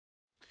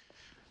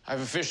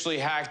I've officially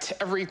hacked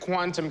every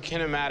quantum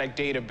kinematic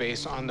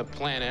database on the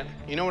planet.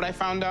 You know what I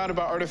found out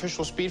about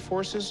artificial speed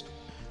forces?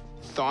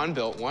 Thawne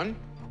built one,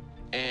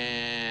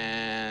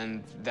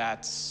 and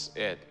that's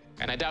it.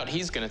 And I doubt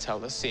he's gonna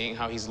tell us, seeing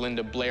how he's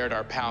Linda Blaired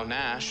our pal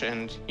Nash,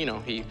 and, you know,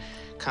 he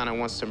kind of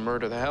wants to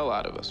murder the hell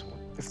out of us.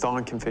 If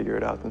Thawne can figure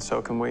it out, then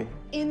so can we.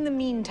 In the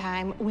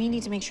meantime, we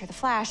need to make sure the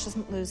Flash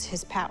doesn't lose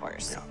his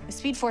powers. Yeah. The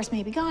Speed Force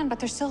may be gone, but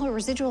there's still a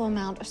residual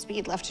amount of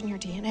speed left in your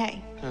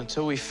DNA.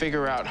 Until we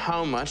figure out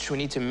how much, we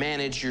need to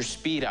manage your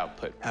speed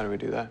output. How do we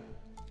do that?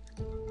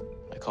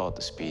 I call it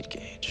the speed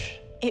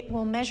gauge. It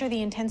will measure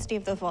the intensity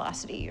of the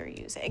velocity you're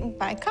using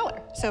by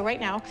color. So right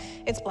now,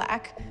 it's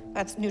black.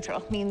 That's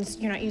neutral, means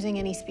you're not using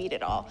any speed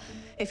at all.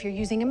 If you're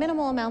using a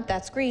minimal amount,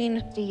 that's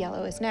green. The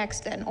yellow is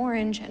next, then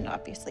orange, and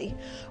obviously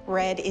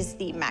red is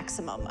the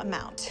maximum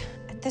amount.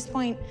 At this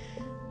point,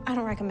 I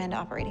don't recommend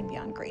operating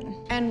beyond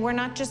green. And we're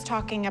not just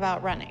talking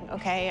about running,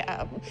 okay?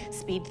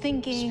 Speed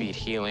thinking, Speed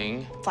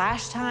healing.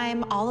 flash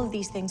time, all of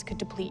these things could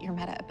deplete your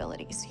meta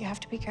abilities. You have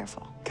to be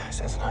careful.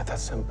 Guys, it's not that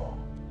simple.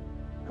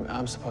 I mean,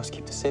 I'm supposed to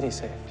keep the city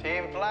safe.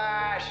 Team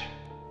Flash,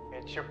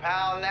 it's your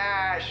pal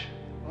Nash.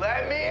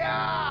 Let me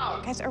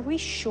out! Guys, are we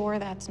sure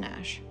that's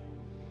Nash?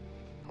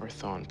 Or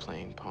Thawne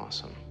playing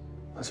possum.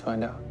 Let's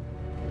find out.